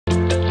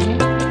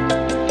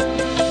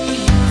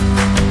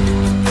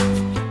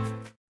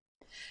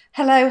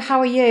Hello, how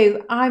are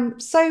you? I'm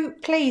so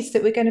pleased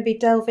that we're going to be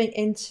delving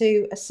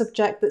into a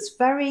subject that's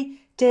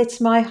very dear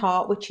to my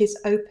heart, which is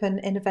open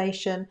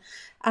innovation.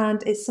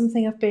 And it's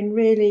something I've been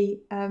really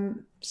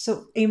sort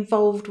of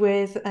involved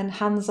with and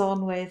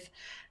hands-on with,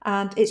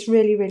 and it's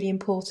really, really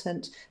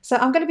important. So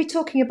I'm going to be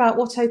talking about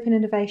what open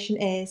innovation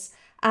is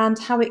and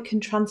how it can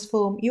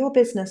transform your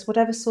business,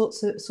 whatever sort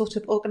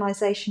of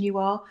organization you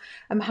are,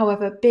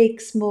 however big,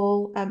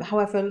 small,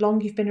 however long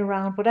you've been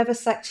around, whatever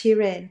sector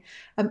you're in.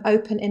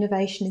 Open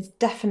innovation is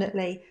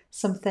definitely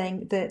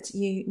something that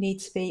you need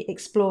to be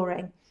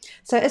exploring.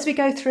 So as we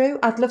go through,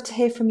 I'd love to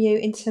hear from you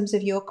in terms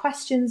of your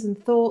questions and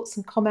thoughts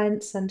and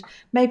comments, and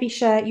maybe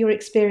share your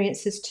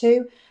experiences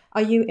too.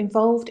 Are you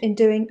involved in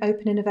doing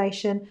open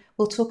innovation?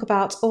 We'll talk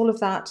about all of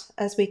that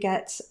as we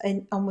get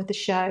on with the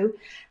show.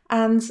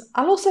 And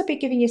I'll also be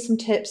giving you some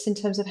tips in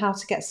terms of how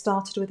to get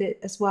started with it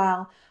as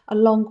well,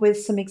 along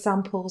with some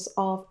examples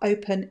of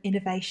open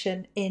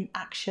innovation in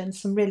action,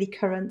 some really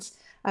current,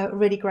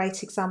 really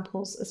great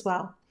examples as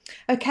well.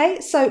 Okay,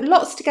 so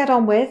lots to get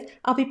on with.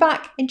 I'll be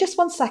back in just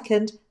 1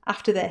 second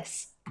after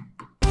this.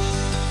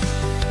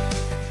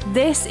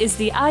 This is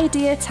the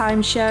Idea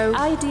Time Show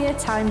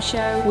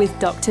with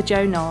Dr.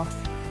 Jo North,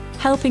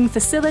 helping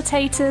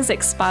facilitators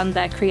expand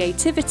their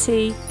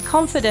creativity,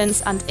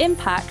 confidence and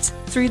impact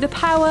through the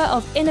power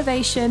of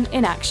innovation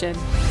in action.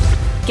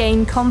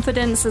 Gain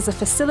confidence as a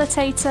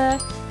facilitator,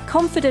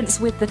 confidence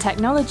with the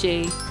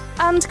technology,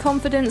 and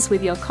confidence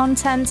with your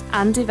content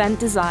and event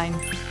design.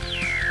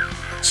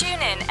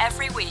 Tune in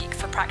every week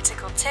for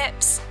practical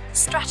tips,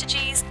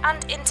 strategies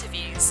and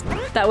interviews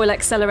that will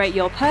accelerate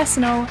your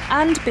personal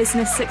and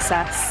business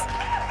success.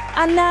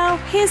 And now,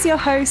 here's your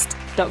host,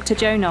 Dr.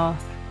 Jo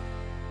North.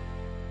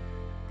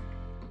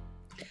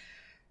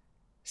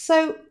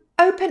 So,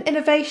 open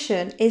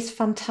innovation is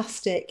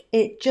fantastic.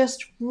 It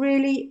just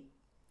really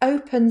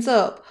opens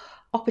up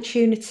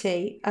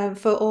opportunity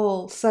for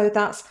all. So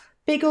that's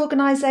big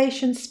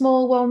organisations,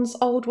 small ones,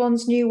 old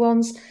ones, new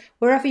ones,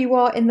 wherever you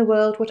are in the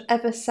world,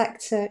 whatever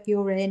sector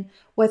you're in,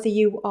 whether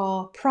you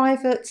are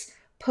private,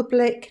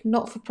 public,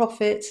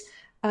 not-for-profit,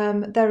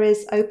 there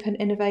is open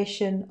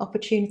innovation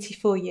opportunity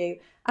for you.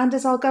 And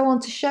as I'll go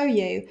on to show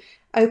you,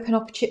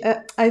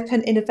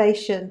 open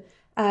innovation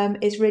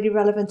is really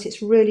relevant,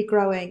 it's really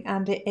growing,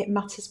 and it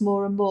matters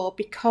more and more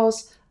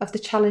because of the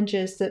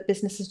challenges that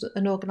businesses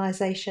and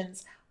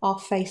organisations are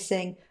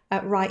facing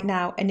right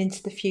now and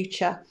into the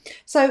future.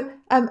 So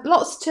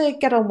lots to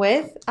get on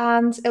with,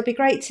 and it'll be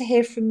great to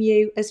hear from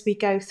you as we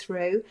go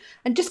through.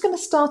 I'm just going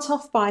to start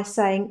off by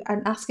saying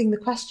and asking the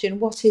question,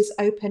 what is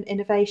open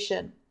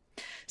innovation?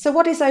 So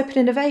what is open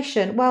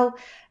innovation? Well,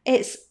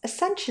 it's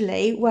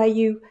essentially where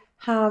you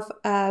have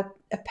a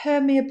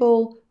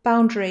permeable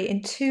boundary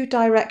in two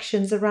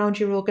directions around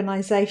your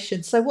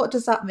organisation. So what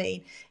does that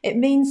mean? It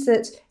means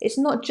that it's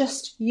not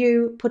just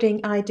you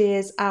putting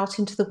ideas out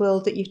into the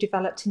world that you've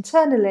developed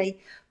internally,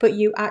 but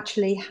you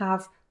actually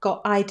have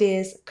got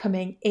ideas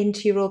coming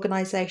into your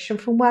organisation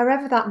from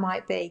wherever that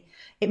might be.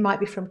 It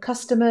might be from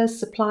customers,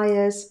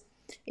 suppliers,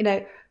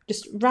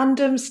 just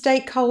random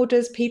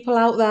stakeholders, people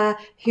out there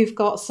who've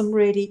got some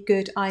really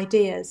good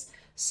ideas.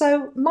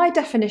 So my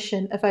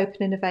definition of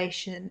open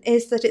innovation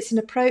is that it's an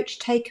approach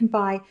taken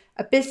by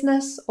a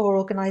business or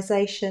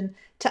organisation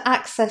to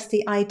access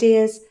the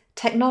ideas,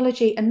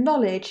 technology and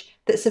knowledge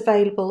that's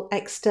available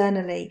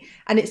externally.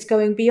 And it's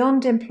going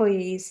beyond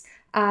employees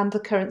and the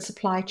current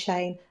supply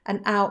chain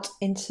and out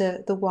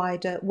into the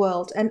wider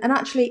world and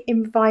actually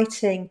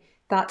inviting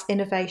that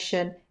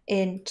innovation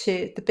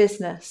into the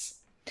business.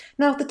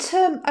 Now, the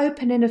term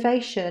open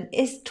innovation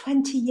is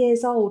 20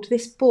 years old.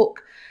 This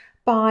book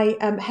by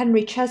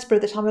Henry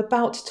Chesbrough that I'm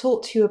about to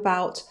talk to you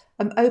about,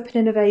 Open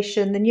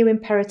Innovation, the New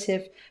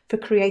Imperative for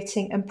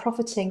Creating and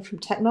Profiting from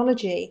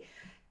Technology,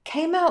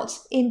 came out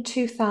in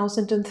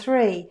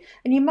 2003.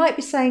 And you might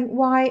be saying,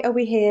 why are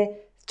we here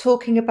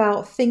thinking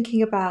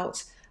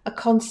about a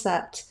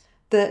concept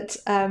that,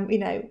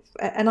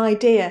 an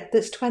idea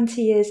that's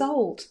 20 years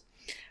old?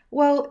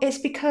 Well, it's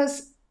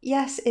because,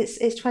 yes,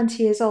 it's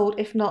 20 years old,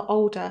 if not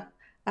older.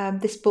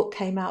 This book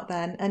came out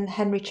then, and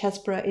Henry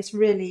Chesbrough is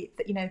really,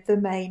 the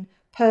main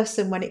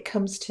person when it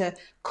comes to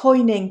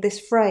coining this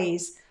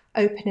phrase,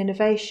 open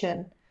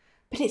innovation.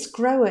 But it's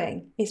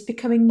growing. It's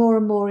becoming more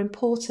and more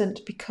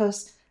important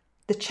because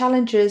the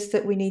challenges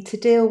that we need to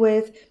deal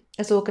with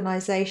as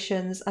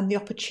organisations and the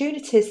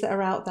opportunities that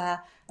are out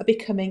there are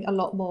becoming a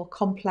lot more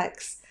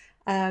complex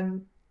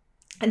and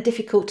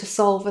difficult to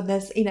solve. And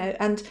there's,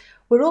 and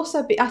we're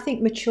also, I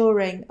think,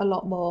 maturing a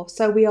lot more.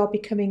 So we are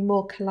becoming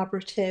more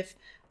collaborative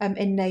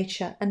in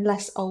nature and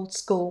less old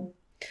school.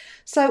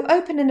 So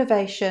open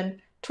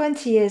innovation,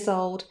 20 years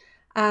old,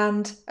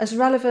 and as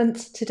relevant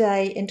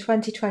today in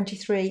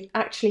 2023,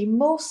 actually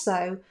more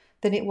so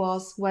than it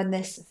was when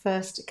this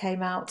first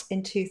came out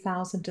in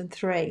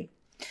 2003.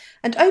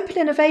 And open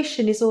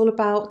innovation is all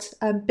about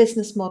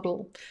business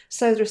model.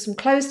 So there are some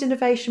closed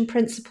innovation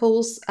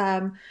principles,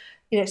 some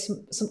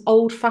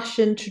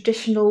old-fashioned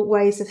traditional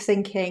ways of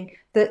thinking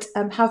that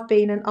have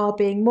been and are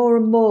being more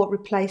and more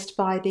replaced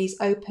by these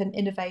open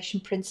innovation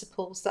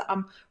principles that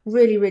I'm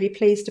really, really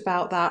pleased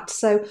about that.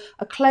 So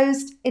a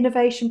closed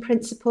innovation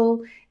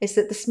principle is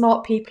that the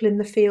smart people in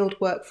the field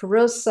work for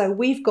us. So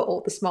we've got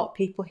all the smart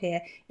people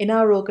here in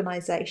our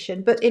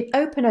organisation. But in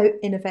open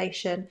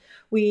innovation,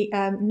 we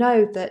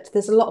know that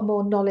there's a lot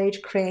more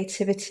knowledge,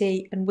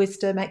 creativity and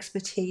wisdom,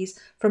 expertise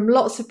from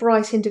lots of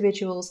bright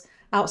individuals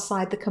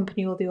outside the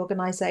company or the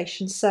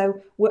organisation.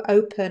 So we're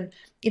open,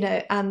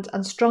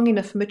 and strong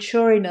enough,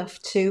 mature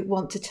enough to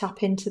want to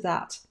tap into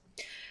that.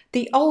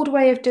 The old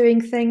way of doing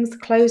things, the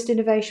closed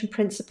innovation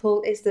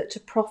principle, is that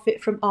to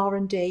profit from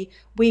R&D,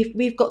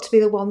 we've got to be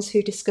the ones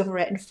who discover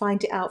it and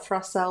find it out for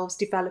ourselves,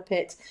 develop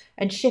it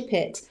and ship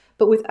it.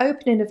 But with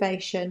open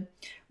innovation,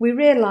 we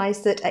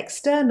realise that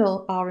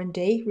external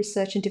R&D,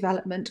 research and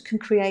development, can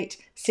create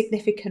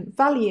significant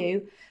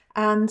value,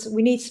 and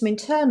we need some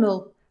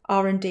internal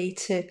R&D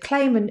to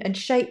claim and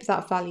shape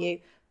that value,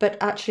 but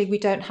actually we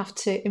don't have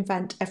to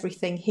invent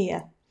everything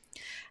here.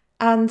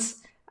 And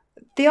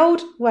the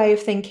old way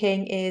of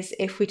thinking is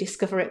if we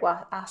discover it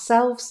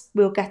ourselves,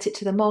 we'll get it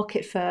to the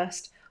market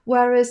first,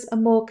 whereas a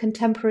more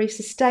contemporary,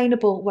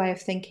 sustainable way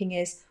of thinking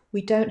is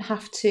we don't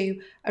have to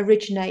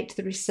originate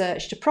the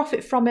research to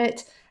profit from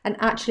it, and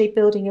actually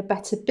building a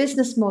better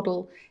business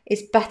model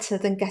is better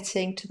than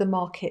getting to the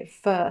market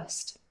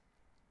first.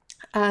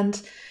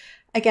 And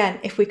again,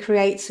 if we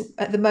create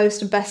the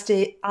most and best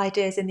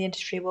ideas in the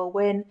industry, we'll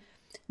win,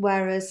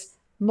 whereas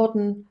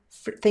modern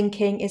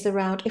thinking is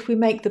around if we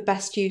make the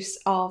best use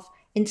of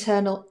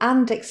internal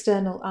and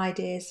external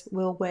ideas,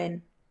 we'll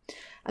win.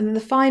 And then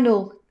the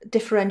final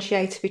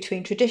differentiator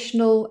between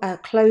traditional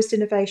closed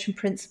innovation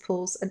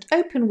principles and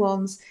open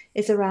ones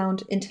is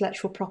around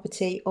intellectual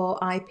property or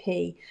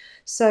IP.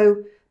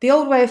 So the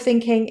old way of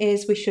thinking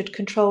is we should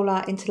control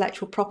our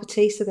intellectual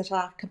property so that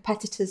our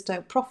competitors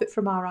don't profit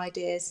from our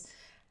ideas.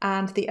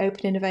 And the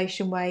open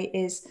innovation way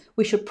is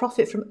we should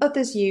profit from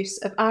others' use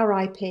of our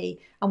IP,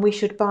 and we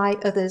should buy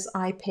others'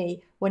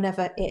 IP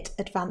whenever it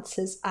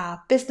advances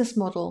our business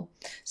model.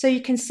 So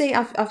you can see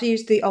I've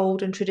used the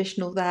old and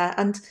traditional there,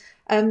 and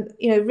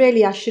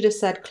really I should have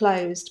said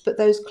closed, but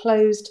those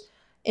closed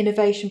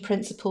innovation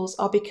principles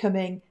are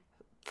becoming,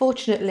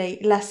 fortunately,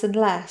 less and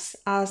less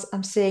as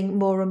I'm seeing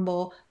more and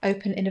more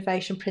open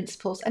innovation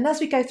principles. And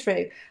as we go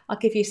through, I'll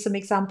give you some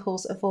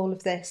examples of all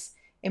of this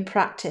in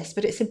practice,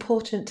 but it's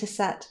important to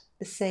set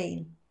the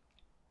scene.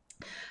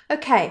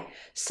 Okay,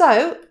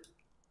 so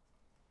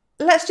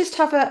let's just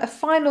have a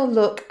final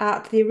look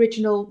at the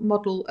original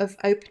model of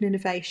open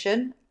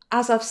innovation.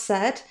 As I've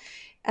said,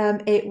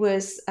 it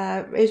was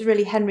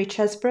really Henry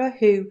Chesbrough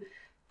who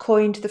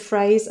coined the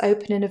phrase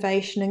open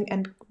innovation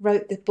and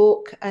wrote the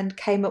book and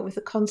came up with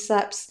the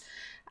concepts.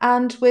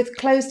 And with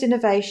closed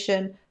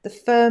innovation, the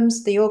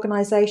firms, the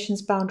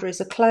organisation's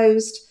boundaries are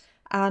closed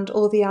and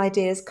all the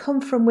ideas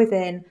come from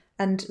within,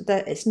 and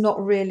that it's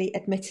not really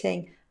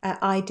admitting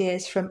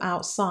ideas from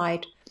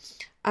outside.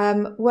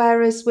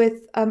 Whereas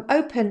with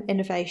open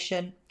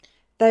innovation,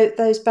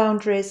 those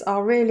boundaries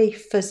are really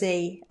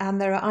fuzzy and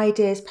there are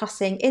ideas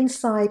passing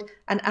inside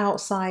and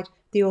outside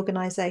the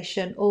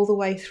organisation all the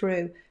way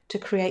through to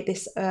create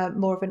this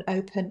more of an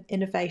open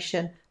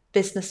innovation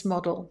business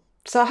model.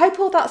 So I hope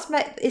all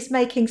that is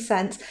making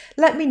sense.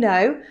 Let me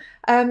know.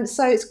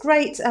 So it's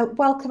great.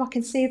 Welcome. I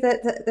can see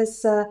that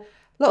there's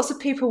lots of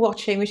people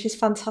watching, which is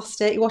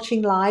fantastic. You're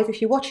watching live.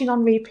 If you're watching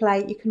on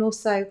replay, you can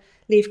also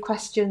leave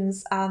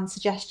questions and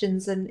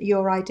suggestions and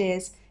your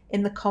ideas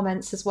in the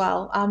comments as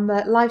well. I'm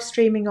live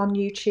streaming on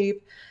YouTube,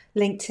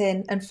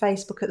 LinkedIn and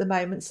Facebook at the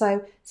moment.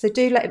 So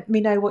do let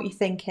me know what you're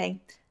thinking.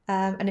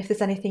 And if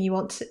there's anything you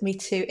want me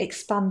to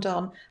expand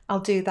on, I'll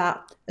do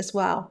that as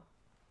well.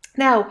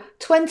 Now,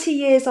 20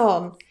 years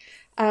on,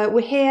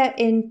 we're here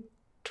in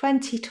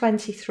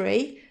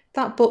 2023.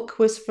 That book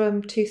was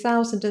from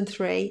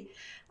 2003.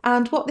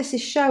 And what this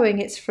is showing,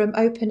 it's from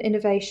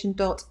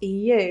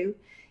openinnovation.eu,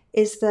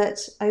 is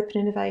that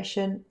open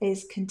innovation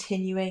is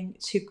continuing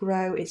to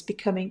grow. It's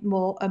becoming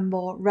more and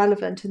more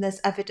relevant, and there's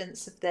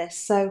evidence of this.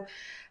 So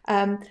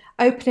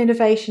open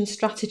innovation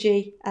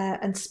strategy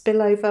and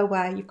spillover,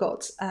 where you've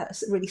got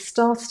really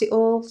started it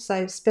all.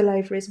 So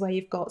spillover is where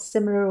you've got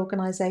similar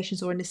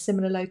organisations or in a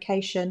similar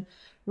location,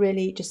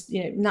 really just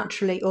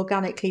naturally,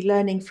 organically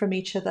learning from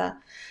each other.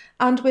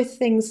 And with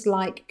things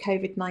like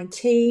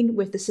COVID-19,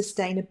 with the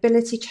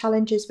sustainability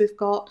challenges we've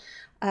got,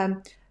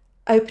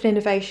 open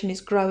innovation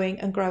is growing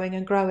and growing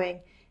and growing.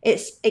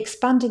 It's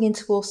expanding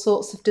into all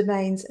sorts of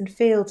domains and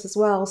fields as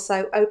well.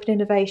 So open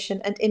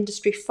innovation and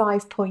industry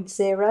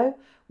 5.0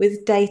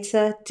 with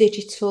data,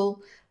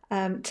 digital,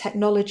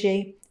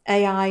 technology,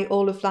 AI,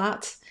 all of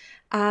that.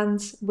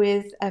 And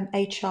with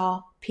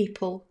HR,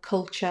 people,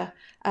 culture,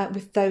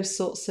 with those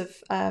sorts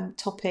of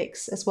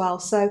topics as well.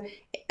 So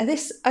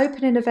this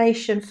open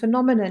innovation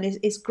phenomenon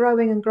is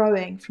growing and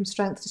growing from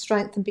strength to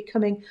strength and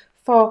becoming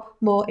far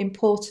more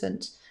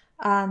important.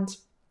 And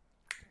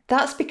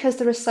that's because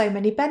there are so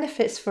many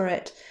benefits for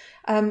it.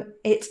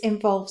 It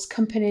involves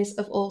companies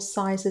of all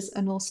sizes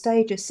and all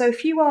stages. So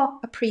if you are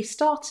a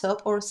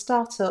pre-startup or a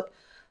startup,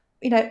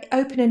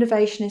 open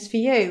innovation is for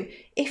you.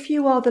 If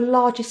you are the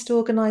largest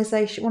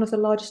organisation, one of the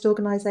largest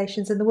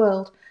organisations in the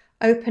world,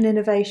 open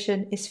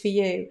innovation is for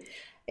you.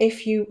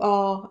 If you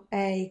are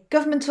a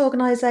government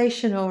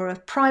organisation or a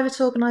private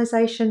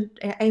organisation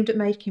aimed at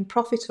making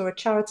profit, or a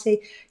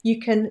charity, you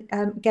can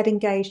get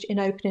engaged in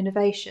open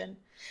innovation.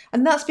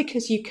 And that's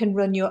because you can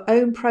run your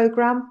own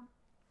programme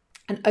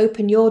and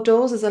open your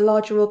doors as a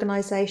larger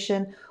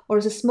organisation, or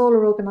as a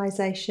smaller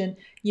organisation,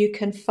 you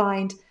can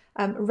find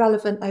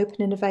relevant open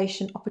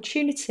innovation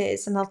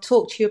opportunities. And I'll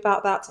talk to you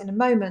about that in a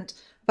moment,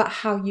 about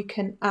how you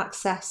can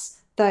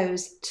access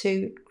those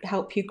to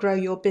help you grow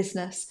your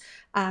business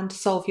and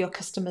solve your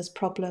customers'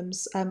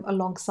 problems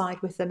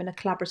alongside with them in a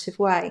collaborative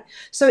way.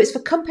 So it's for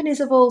companies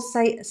of all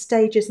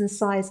stages and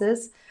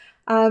sizes.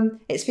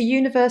 It's for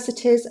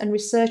universities and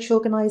research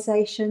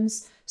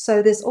organisations.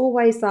 So there's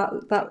always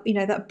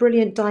that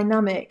brilliant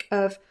dynamic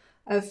of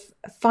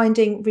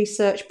finding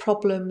research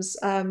problems,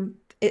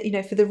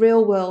 for the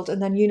real world,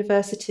 and then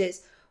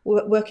universities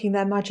working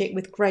their magic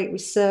with great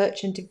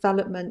research and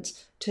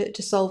development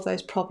to solve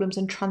those problems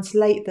and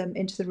translate them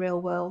into the real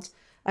world,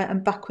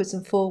 and backwards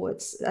and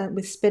forwards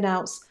with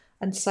spin-outs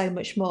and so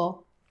much more.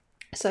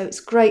 So it's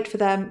great for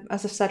them,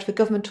 as I've said, for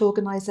government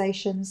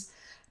organisations,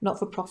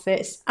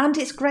 not-for-profits, and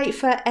it's great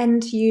for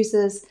end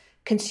users,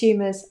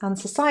 consumers and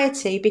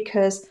society,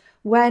 because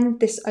when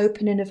this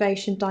open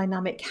innovation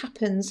dynamic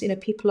happens,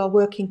 people are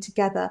working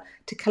together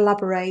to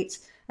collaborate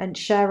and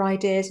share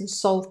ideas and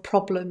solve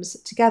problems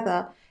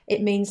together.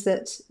 It means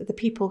that the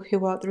people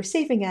who are at the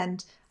receiving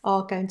end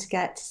are going to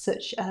get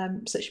such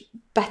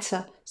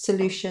better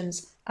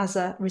solutions as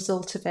a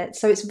result of it.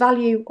 So it's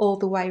value all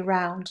the way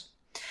round.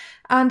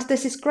 And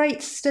there's this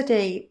great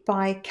study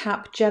by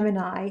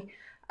Capgemini,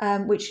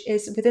 which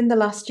is within the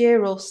last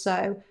year or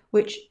so,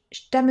 which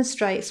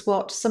demonstrates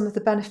what some of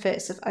the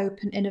benefits of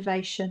open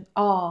innovation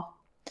are.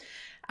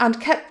 And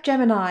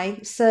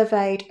Capgemini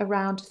surveyed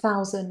around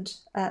 1,000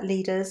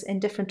 leaders in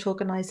different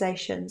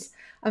organisations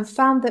and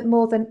found that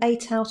more than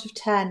 8 out of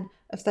 10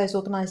 of those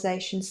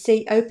organisations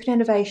see open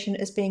innovation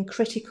as being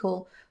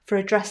critical for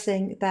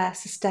addressing their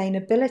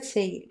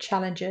sustainability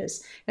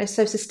challenges.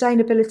 So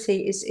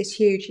sustainability is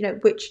huge.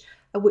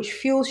 Which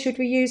fuels should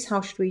we use?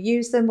 How should we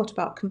use them? What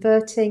about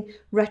converting,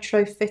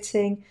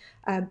 retrofitting,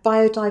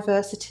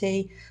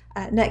 biodiversity,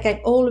 net gain?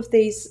 All of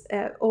these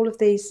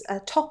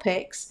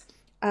topics.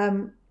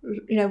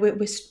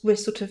 We're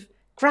sort of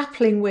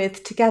grappling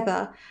with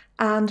together,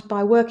 and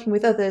by working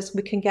with others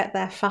we can get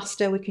there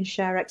faster, we can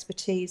share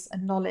expertise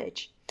and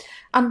knowledge,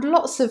 and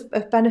lots of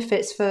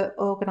benefits for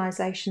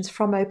organisations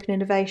from open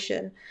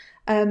innovation.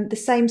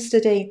 The same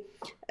study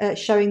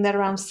showing that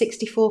around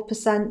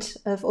 64%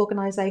 of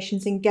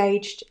organisations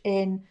engaged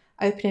in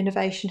open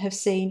innovation have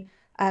seen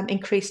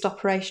increased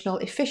operational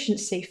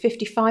efficiency,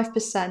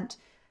 55%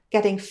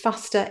 getting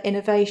faster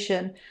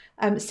innovation,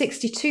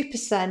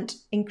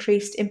 62%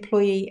 increased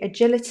employee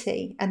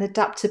agility and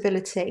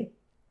adaptability.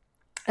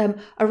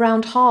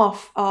 Around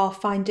half are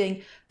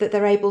finding that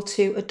they're able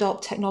to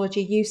adopt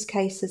technology use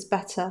cases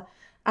better,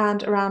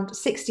 and around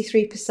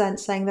 63%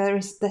 saying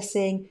they're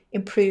seeing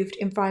improved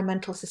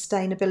environmental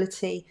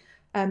sustainability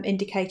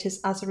indicators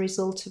as a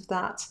result of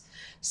that.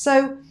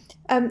 So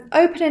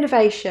open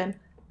innovation,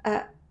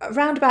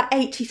 around about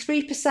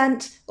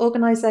 83%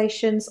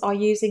 organisations are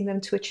using them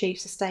to achieve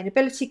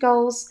sustainability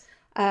goals,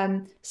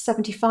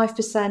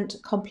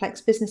 75%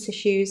 complex business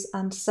issues,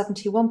 and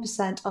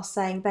 71% are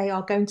saying they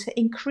are going to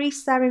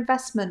increase their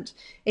investment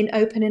in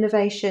open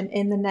innovation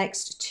in the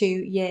next 2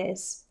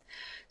 years.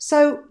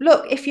 So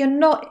look, if you're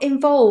not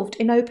involved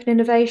in open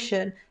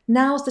innovation,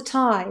 now's the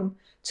time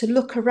to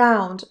look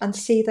around and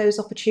see those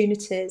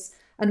opportunities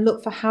and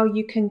look for how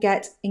you can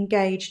get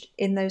engaged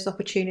in those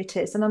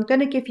opportunities. And I'm going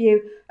to give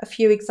you a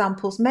few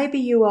examples. Maybe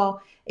you are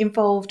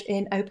involved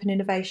in open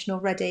innovation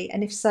already,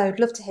 and if so, I'd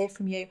love to hear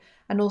from you.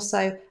 And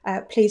also,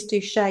 please do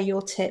share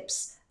your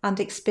tips and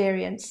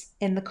experience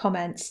in the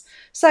comments.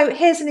 So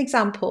here's an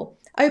example.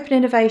 Open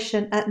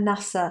innovation at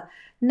NASA.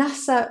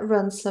 NASA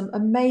runs some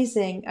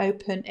amazing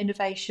open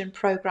innovation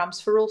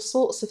programs for all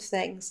sorts of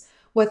things,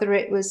 whether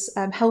it was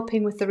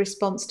helping with the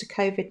response to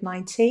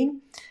COVID-19,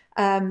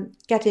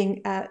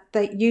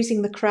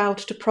 using the crowd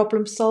to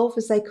problem solve,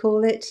 as they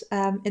call it,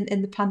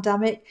 in the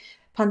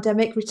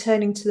pandemic,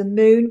 returning to the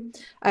moon,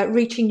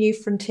 reaching new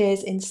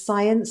frontiers in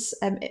science,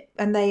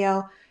 and they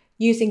are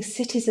using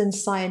citizen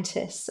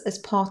scientists as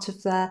part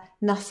of their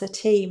NASA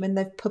team, and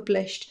they've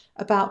published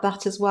about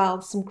that as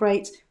well. Some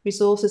great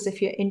resources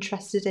if you're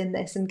interested in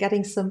this and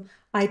getting some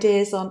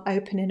ideas on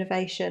open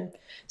innovation.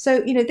 So,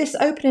 this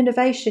open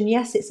innovation,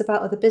 yes, it's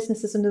about other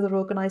businesses and other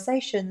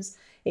organisations.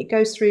 It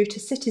goes through to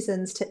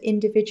citizens, to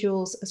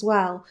individuals as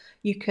well.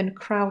 You can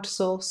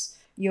crowdsource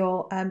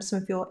your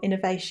some of your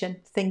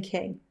innovation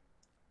thinking.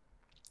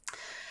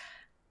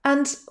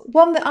 And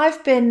one that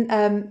I've been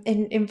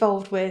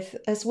involved with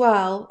as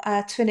well,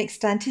 to an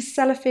extent, is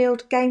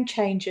Sellafield Game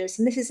Changers.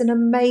 And this is an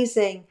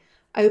amazing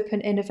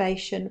open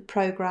innovation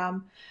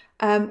programme,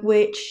 so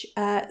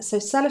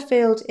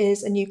Sellafield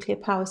is a nuclear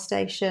power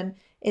station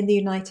in the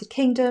United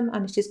Kingdom,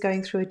 and it is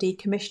going through a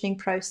decommissioning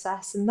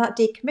process. And that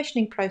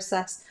decommissioning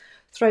process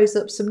throws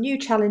up some new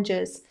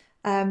challenges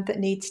that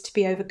needs to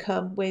be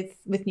overcome with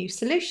new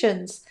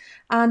solutions.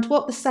 And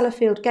what the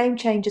Sellafield Game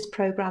Changers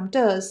programme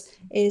does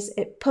is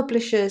it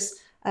publishes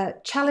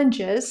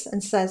challenges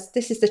and says,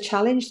 this is the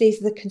challenge,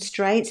 these are the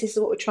constraints, this is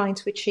what we're trying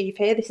to achieve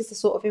here, this is the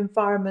sort of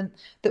environment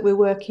that we're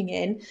working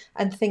in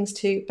and things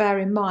to bear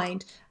in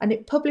mind. And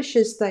it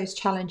publishes those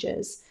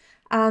challenges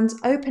and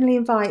openly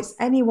invites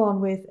anyone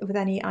with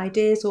any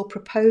ideas or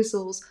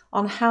proposals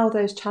on how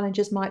those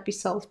challenges might be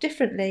solved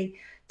differently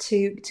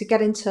to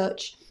get in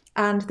touch.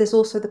 And there's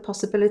also the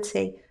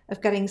possibility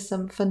of getting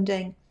some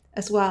funding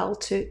as well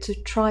to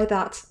try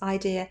that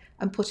idea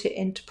and put it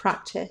into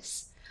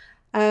practice.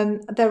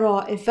 There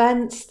are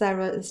events,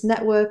 there's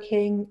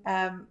networking,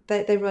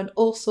 they run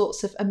all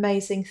sorts of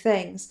amazing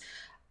things.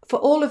 For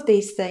all of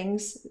these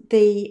things,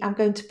 I'm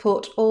going to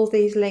put all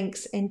these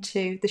links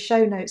into the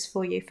show notes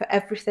for you for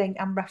everything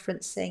I'm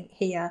referencing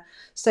here,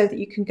 so that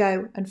you can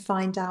go and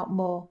find out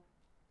more.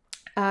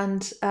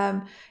 And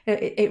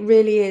it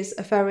really is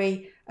a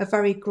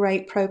very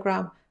great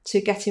programme to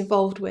get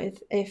involved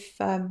with if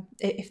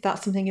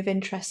that's something of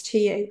interest to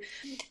you.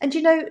 And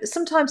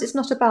sometimes it's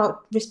not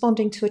about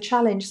responding to a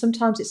challenge,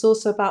 sometimes it's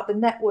also about the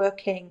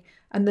networking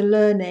and the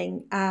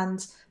learning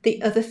and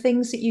the other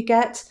things that you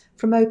get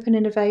from open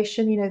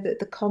innovation,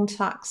 the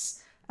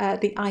contacts,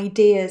 the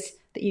ideas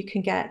that you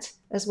can get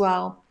as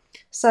well.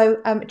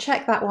 So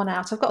check that one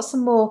out. I've got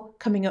some more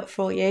coming up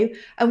for you,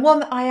 and one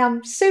that I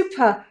am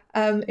super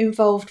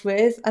involved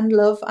with and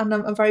love, and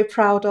I'm very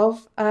proud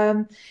of,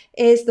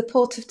 is the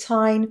Port of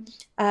Tyne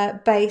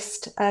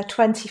based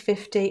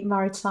 2050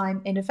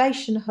 Maritime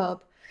Innovation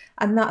Hub.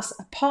 And that's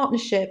a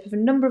partnership of a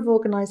number of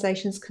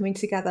organisations coming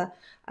together,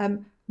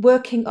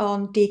 working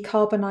on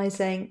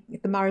decarbonising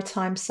the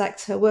maritime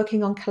sector,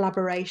 working on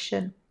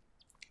collaboration,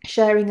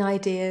 sharing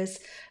ideas,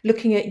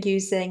 looking at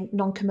using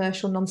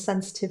non-commercial,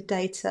 non-sensitive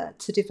data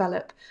to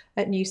develop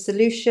new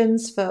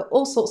solutions for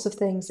all sorts of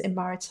things in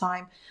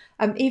maritime,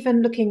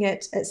 even looking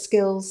at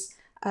skills,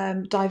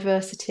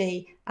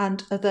 diversity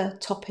and other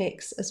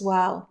topics as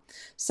well.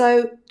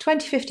 So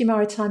 2050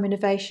 Maritime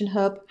Innovation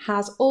Hub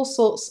has all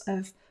sorts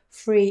of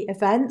free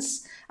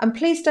events, and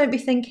please don't be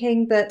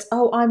thinking that,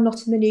 oh, I'm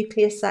not in the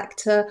nuclear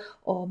sector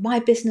or my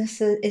business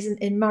isn't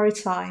in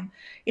maritime.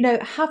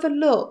 Have a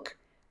look.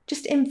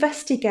 Just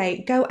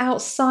investigate, go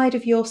outside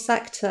of your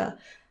sector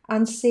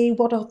and see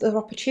what other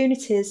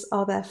opportunities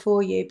are there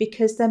for you,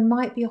 because there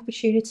might be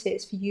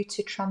opportunities for you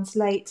to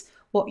translate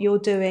what you're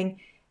doing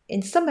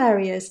in some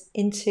areas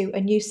into a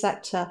new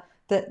sector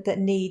that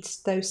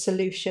needs those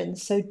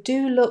solutions. So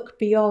do look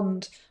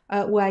beyond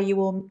where you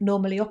will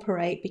normally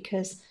operate,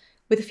 because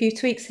with a few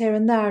tweaks here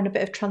and there and a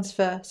bit of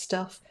transfer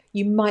stuff,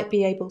 you might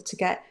be able to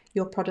get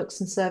your products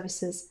and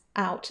services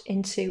out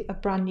into a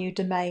brand new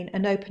domain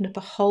and open up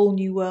a whole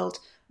new world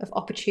of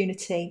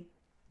opportunity.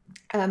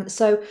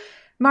 So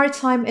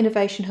Maritime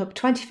Innovation Hub,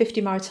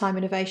 2050 Maritime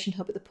Innovation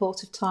Hub at the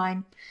Port of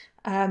Tyne,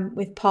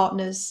 with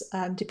partners,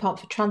 Department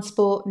for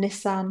Transport,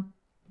 Nissan,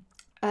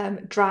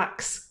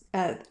 Drax,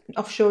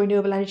 Offshore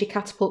Renewable Energy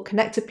Catapult,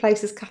 Connected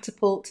Places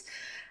Catapult,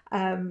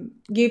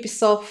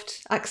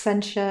 Ubisoft,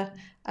 Accenture,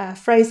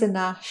 Fraser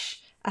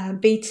Nash,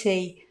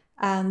 BT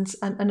and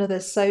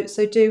others.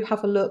 So do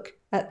have a look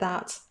at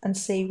that and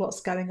see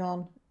what's going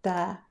on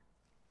there.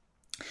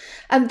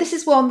 This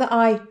is one that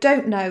I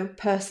don't know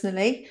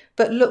personally,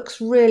 but looks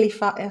really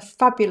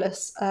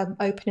fabulous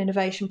open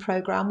innovation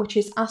programme, which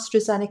is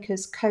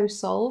AstraZeneca's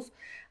CoSolve.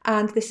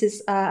 And this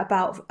is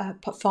about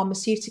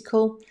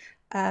pharmaceutical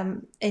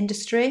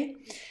industry.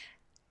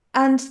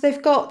 And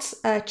they've got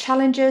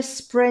challenges,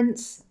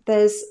 sprints,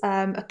 there's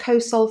a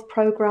CoSolve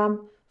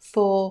programme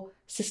for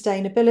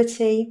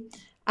sustainability.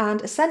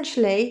 And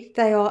essentially,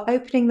 they are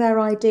opening their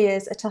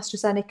ideas at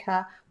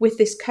AstraZeneca with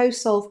this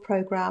CoSolve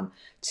programme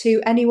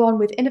to anyone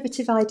with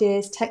innovative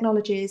ideas,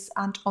 technologies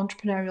and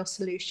entrepreneurial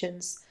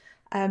solutions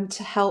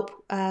to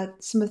help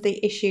some of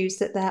the issues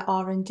that their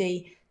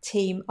R&D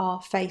team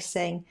are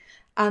facing.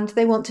 And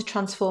they want to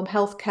transform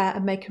healthcare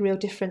and make a real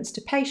difference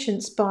to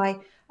patients by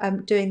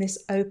doing this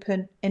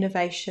open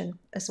innovation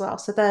as well.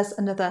 So there's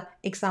another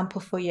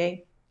example for you.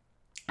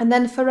 And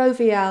then for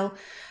OVL,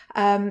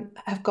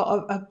 have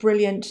got a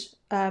brilliant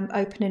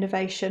open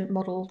innovation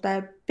model.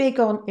 They're big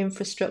on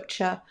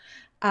infrastructure,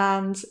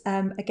 and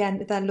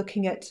again, they're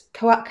looking at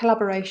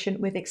collaboration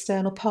with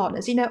external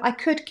partners. I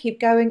could keep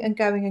going and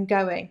going and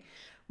going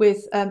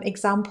with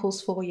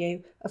examples for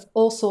you of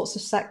all sorts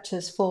of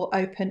sectors for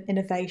open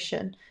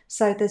innovation.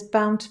 So there's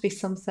bound to be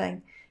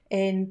something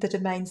in the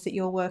domains that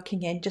you're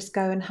working in. Just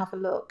go and have a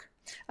look.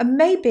 And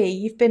maybe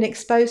you've been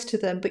exposed to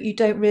them, but you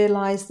don't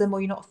realise them,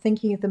 or you're not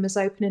thinking of them as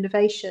open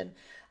innovation.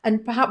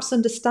 And perhaps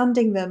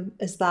understanding them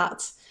as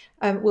that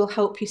will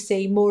help you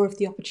see more of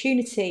the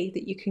opportunity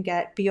that you can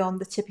get beyond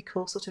the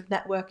typical sort of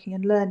networking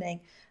and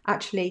learning,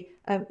 actually,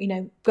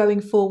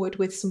 going forward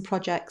with some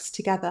projects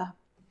together.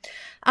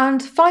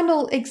 And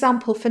final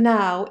example for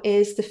now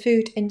is the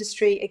Food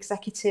Industry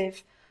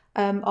Executive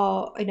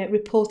are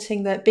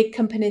reporting that big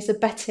companies are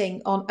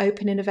betting on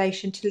open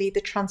innovation to lead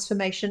the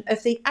transformation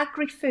of the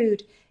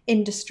agri-food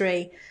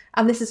industry.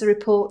 And this is a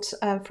report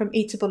from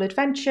Eatable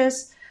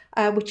Adventures,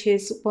 which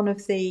is one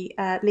of the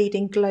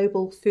leading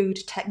global food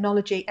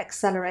technology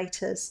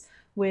accelerators,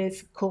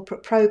 with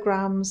corporate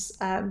programs,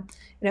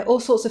 all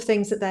sorts of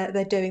things that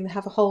they're doing. They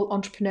have a whole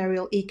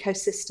entrepreneurial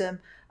ecosystem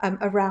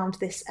around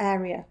this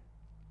area.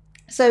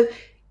 So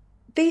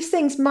these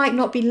things might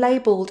not be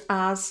labelled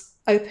as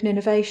open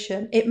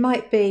innovation. It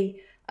might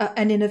be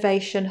an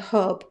innovation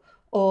hub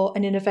or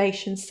an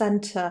innovation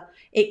centre.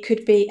 It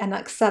could be an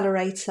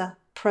accelerator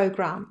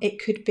program. It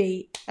could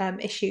be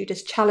issued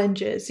as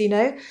challenges,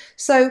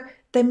 So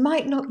they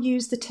might not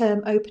use the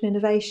term open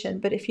innovation,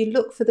 but if you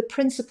look for the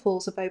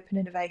principles of open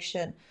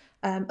innovation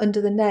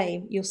under the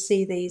name, you'll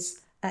see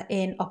these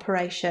in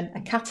operation. A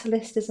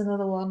catalyst is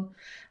another one.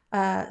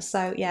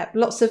 So yeah,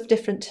 lots of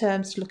different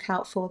terms to look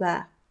out for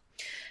there.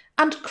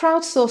 And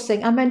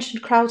crowdsourcing, I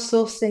mentioned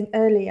crowdsourcing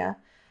earlier,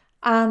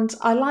 and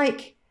I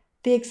like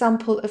the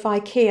example of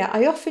IKEA.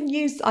 I often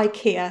use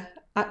IKEA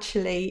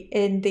actually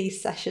in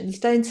these sessions,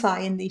 don't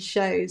I, in these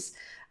shows.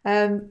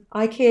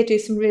 IKEA do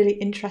some really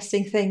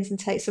interesting things and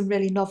take some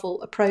really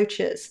novel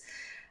approaches,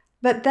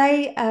 but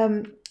they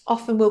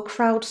often will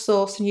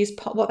crowdsource and use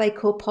what they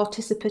call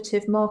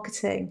participative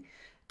marketing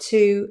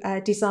to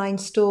design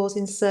stores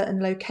in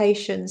certain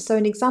locations. So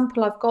an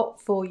example I've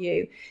got for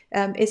you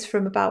is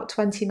from about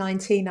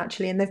 2019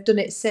 actually, and they've done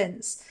it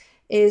since,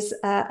 is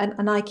an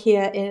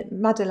IKEA in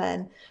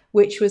Madeleine,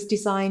 which was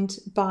designed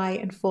by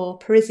and for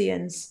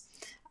Parisians.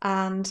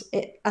 And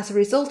as a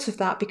result of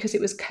that, because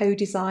it was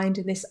co-designed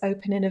in this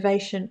open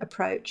innovation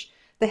approach,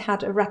 they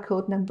had a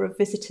record number of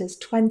visitors.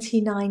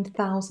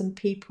 29,000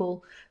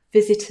 people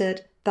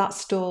visited that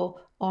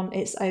store on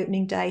its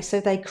opening day.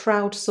 So they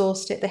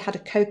crowdsourced it. They had a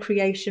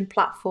co-creation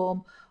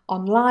platform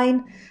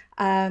online,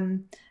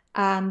 and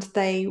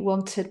they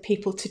wanted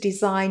people to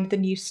design the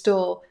new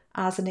store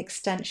as an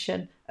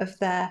extension of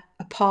their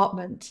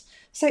apartment.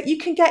 So you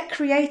can get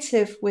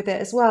creative with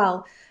it as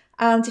well.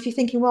 And if you're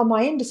thinking, well,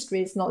 my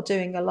industry is not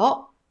doing a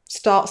lot,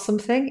 start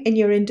something in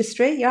your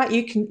industry. Yeah,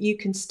 you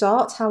can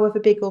start however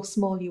big or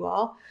small you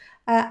are.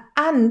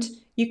 And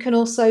you can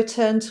also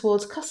turn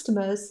towards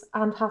customers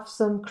and have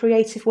some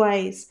creative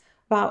ways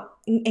about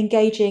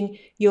engaging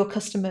your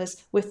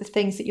customers with the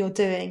things that you're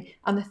doing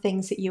and the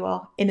things that you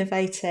are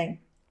innovating.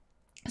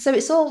 So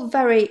it's all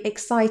very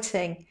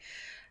exciting.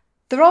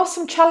 There are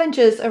some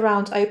challenges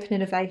around open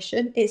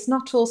innovation. It's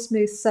not all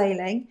smooth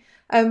sailing.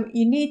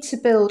 You need to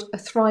build a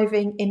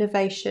thriving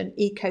innovation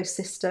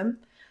ecosystem.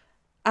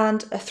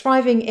 And a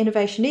thriving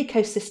innovation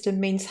ecosystem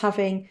means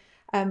having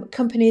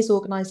companies,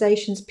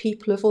 organisations,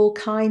 people of all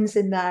kinds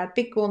in there,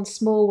 big ones,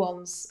 small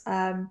ones,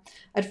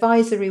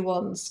 advisory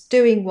ones,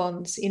 doing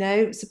ones,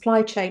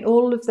 supply chain,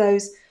 all of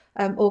those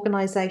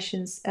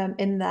organisations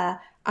in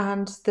there,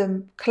 and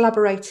them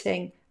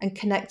collaborating and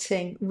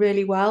connecting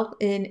really well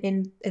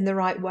in the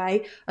right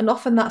way. And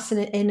often that's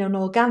in an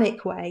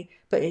organic way,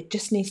 but it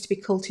just needs to be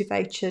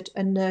cultivated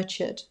and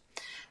nurtured.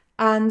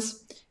 And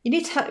you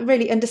need to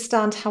really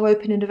understand how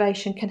open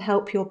innovation can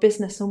help your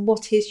business and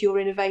what is your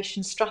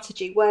innovation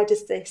strategy. Where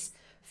does this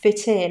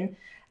fit in?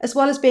 As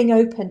well as being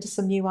open to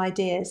some new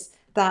ideas,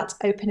 that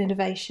open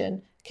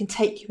innovation can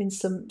take you in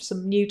some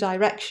new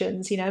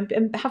directions,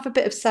 and have a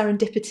bit of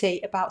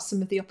serendipity about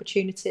some of the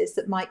opportunities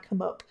that might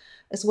come up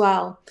as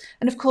well.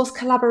 And of course,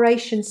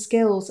 collaboration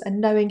skills and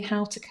knowing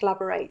how to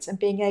collaborate and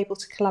being able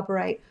to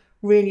collaborate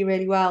really,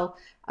 really well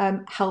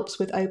helps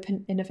with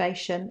open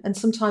innovation. And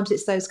sometimes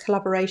it's those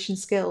collaboration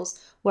skills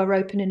where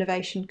open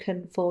innovation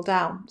can fall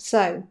down.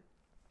 So,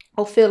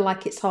 or feel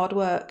like it's hard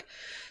work.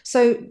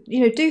 So,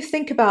 do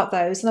think about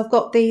those. And I've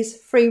got these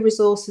free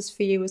resources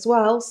for you as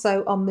well.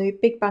 So on the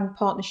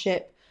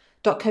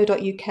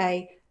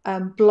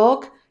bigbangpartnership.co.uk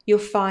blog, you'll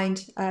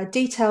find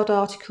detailed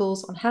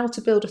articles on how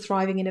to build a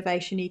thriving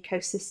innovation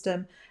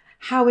ecosystem,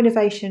 how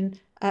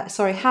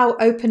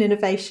open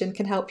innovation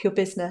can help your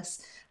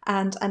business,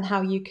 and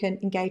how you can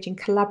engage in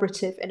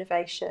collaborative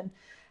innovation.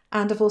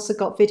 And I've also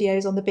got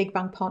videos on the Big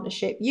Bang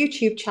Partnership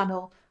YouTube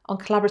channel on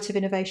collaborative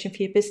innovation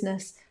for your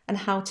business and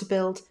how to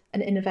build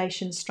an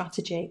innovation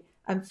strategy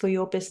for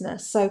your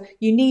business. So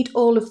you need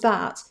all of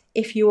that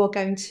if you are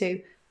going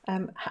to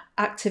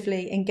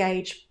actively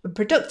engage and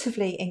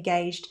productively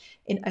engaged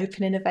in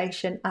open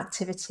innovation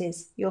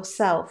activities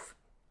yourself.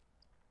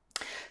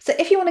 So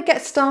if you want to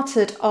get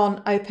started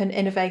on open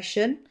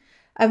innovation,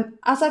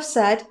 as I've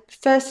said,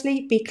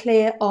 firstly, be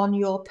clear on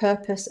your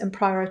purpose and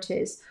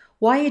priorities.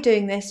 Why are you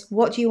doing this?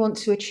 What do you want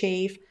to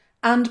achieve?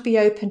 And be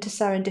open to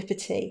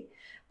serendipity.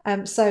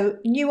 So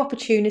new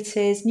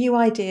opportunities, new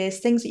ideas,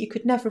 things that you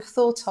could never have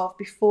thought of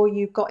before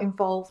you got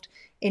involved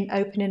in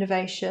open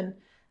innovation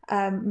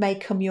may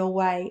come your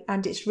way.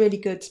 And it's really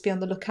good to be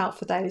on the lookout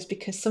for those,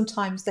 because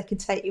sometimes they can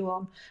take you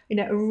on,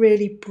 a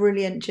really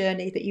brilliant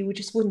journey that you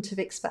just wouldn't have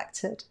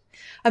expected.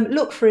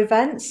 Look for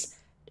events,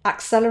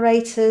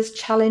 accelerators,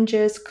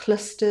 challenges,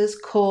 clusters,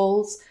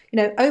 calls.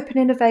 Open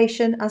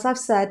innovation, as I've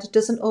said,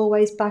 doesn't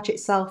always badge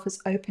itself as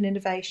open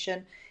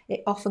innovation.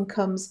 it often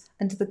comes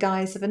under the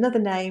guise of another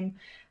name.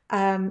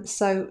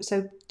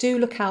 So do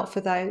look out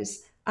for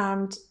those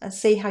and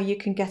see how you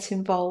can get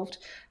involved.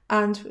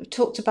 And we've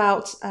talked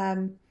about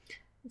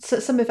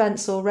some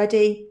events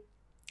already.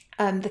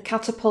 The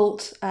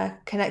Catapult,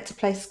 Connect to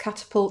Places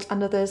Catapult,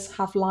 and others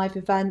have live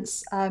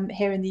events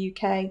here in the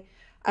UK.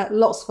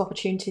 Lots of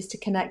opportunities to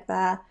connect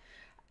there.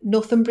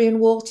 Northumbrian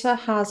Water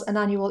has an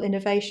annual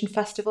innovation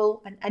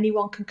festival, and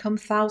anyone can come.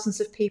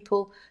 Thousands of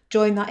people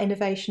join that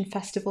innovation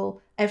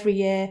festival every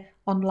year,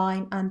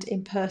 online and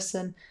in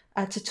person,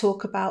 to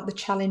talk about the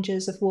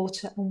challenges of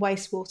water and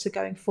wastewater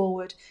going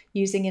forward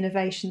using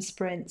innovation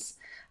sprints.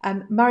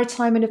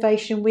 Maritime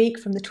Innovation Week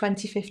from the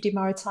 2050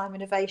 Maritime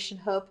Innovation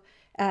Hub,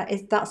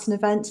 that's an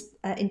event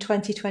in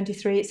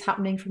 2023. It's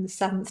happening from the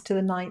 7th to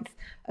the 9th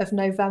of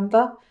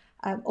November,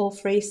 all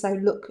free, so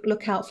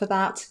look out for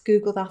that,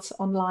 Google that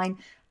online.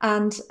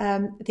 And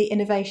the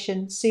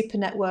Innovation Super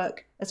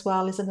Network as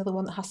well is another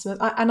one that has some,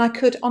 and I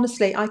could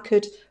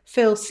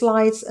fill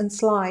slides and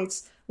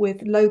slides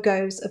with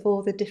logos of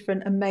all the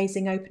different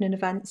amazing open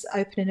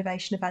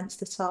innovation events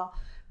that are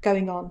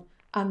going on,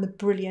 and the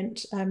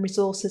brilliant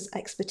resources,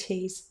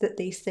 expertise that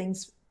these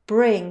things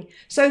bring.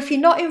 So if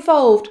you're not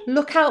involved,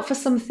 look out for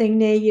something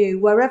near you,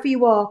 wherever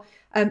you are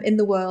in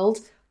the world,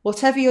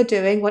 whatever you're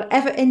doing,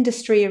 whatever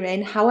industry you're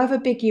in, however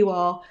big you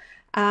are,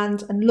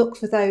 and look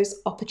for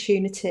those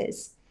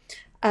opportunities.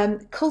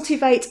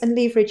 Cultivate and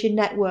leverage your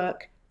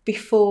network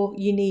before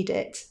you need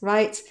it,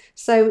 right?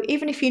 So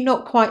even if you're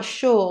not quite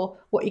sure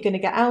what you're going to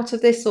get out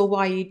of this or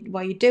why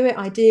you do it,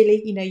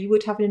 ideally, you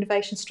would have an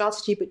innovation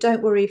strategy, but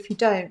don't worry if you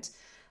don't,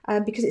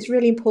 because it's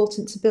really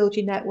important to build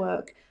your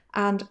network,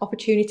 and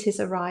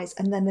opportunities arise,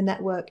 and then the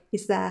network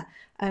is there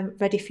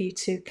ready for you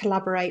to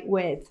collaborate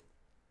with.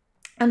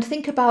 And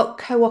think about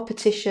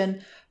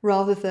co-opetition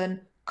rather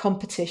than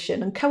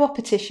competition. And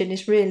co-opetition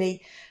is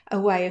really a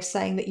way of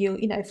saying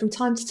that from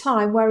time to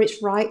time, where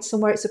it's right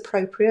and where it's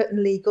appropriate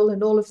and legal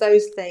and all of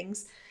those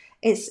things,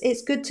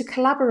 it's good to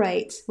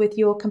collaborate with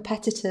your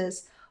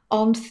competitors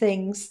on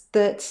things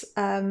that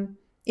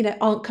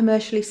aren't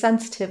commercially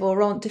sensitive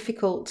or aren't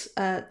difficult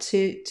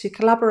to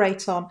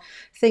collaborate on,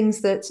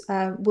 things that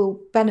will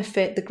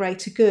benefit the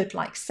greater good,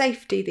 like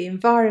safety, the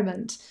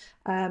environment,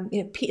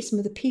 some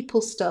of the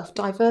people stuff,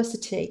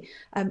 diversity,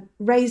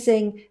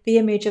 raising the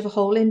image of a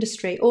whole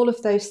industry. All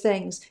of those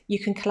things you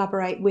can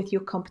collaborate with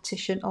your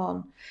competition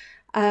on.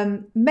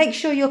 Make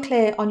sure you're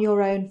clear on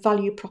your own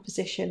value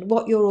proposition,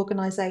 what your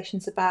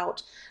organisation's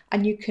about,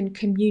 and you can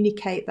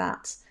communicate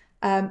that.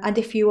 And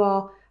if you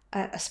are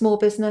a small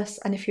business,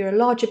 and if you're a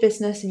larger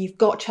business and you've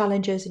got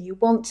challenges and you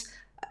want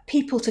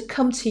people to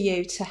come to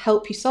you to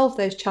help you solve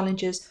those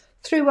challenges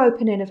through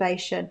open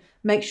innovation,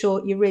 make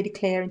sure you're really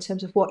clear in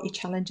terms of what your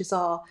challenges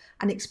are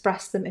and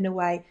express them in a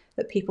way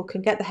that people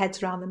can get their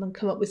heads around them and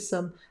come up with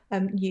some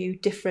new,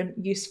 different,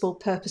 useful,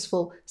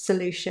 purposeful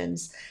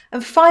solutions.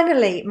 And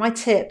finally, my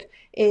tip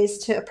is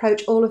to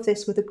approach all of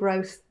this with a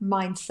growth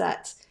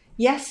mindset.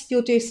 Yes,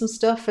 you'll do some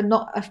stuff, and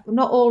not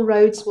all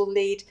roads will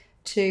lead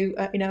to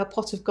a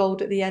pot of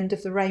gold at the end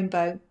of the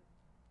rainbow,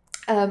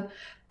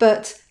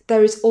 but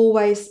there is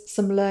always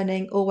some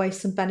learning, always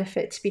some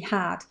benefit to be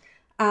had,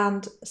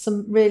 and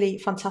some really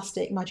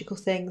fantastic magical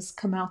things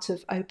come out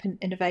of open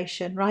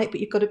innovation, right? But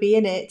you've got to be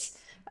in it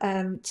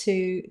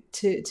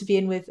to be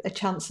in with a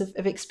chance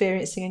of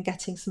experiencing and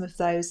getting some of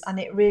those,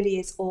 and it really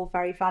is all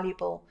very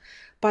valuable.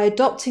 By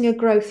adopting a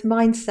growth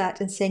mindset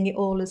and seeing it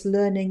all as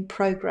learning,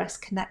 progress,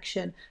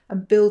 connection,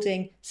 and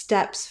building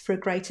steps for a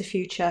greater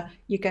future,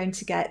 you're going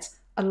to get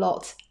a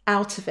lot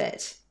out of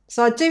it.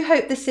 So I do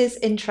hope this is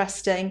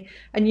interesting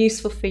and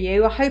useful for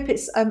you. I hope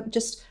it's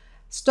just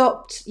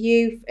stopped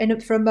you in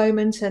it for a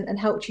moment and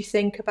helped you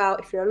think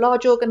about, if you're a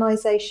large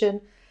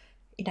organisation,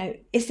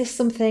 is this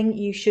something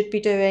you should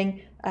be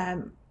doing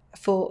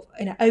for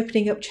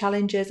opening up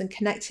challenges and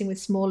connecting with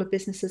smaller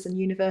businesses and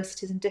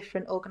universities and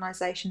different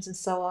organisations and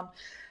so on.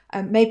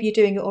 Maybe you're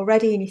doing it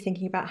already and you're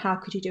thinking about how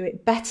could you do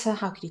it better,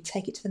 how could you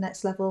take it to the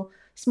next level.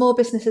 Small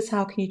businesses,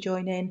 how can you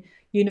join in?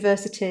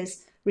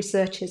 Universities,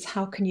 researchers,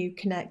 how can you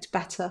connect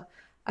better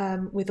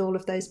with all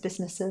of those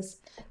businesses?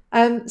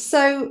 And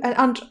sort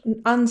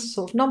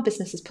of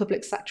non-businesses,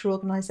 public sector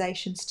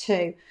organisations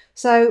too.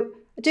 So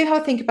do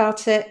have a think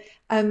about it.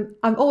 I'm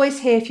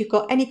always here if you've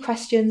got any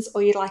questions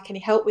or you'd like any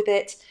help with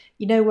it.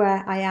 You know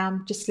where I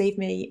am. Just leave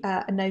me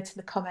a note in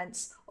the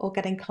comments or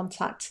get in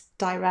contact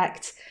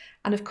direct.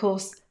 And of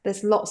course,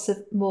 there's lots of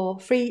more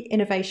free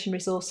innovation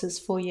resources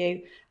for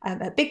you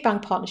at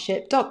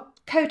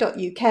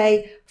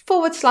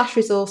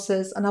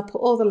bigbangpartnership.co.uk/resources. And I'll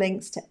put all the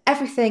links to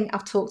everything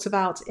I've talked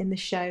about in the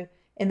show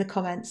in the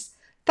comments.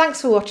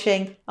 Thanks for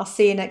watching. I'll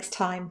see you next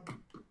time.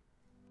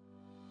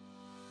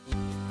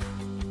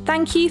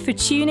 Thank you for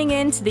tuning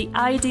in to the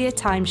Idea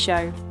Time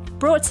Show,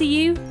 brought to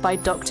you by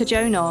Dr.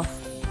 Jo North.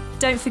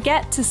 Don't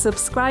forget to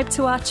subscribe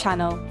to our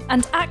channel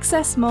and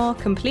access more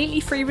completely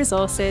free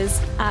resources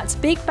at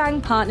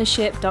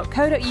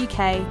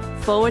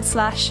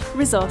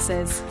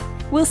bigbangpartnership.co.uk/resources.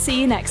 We'll see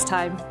you next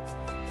time.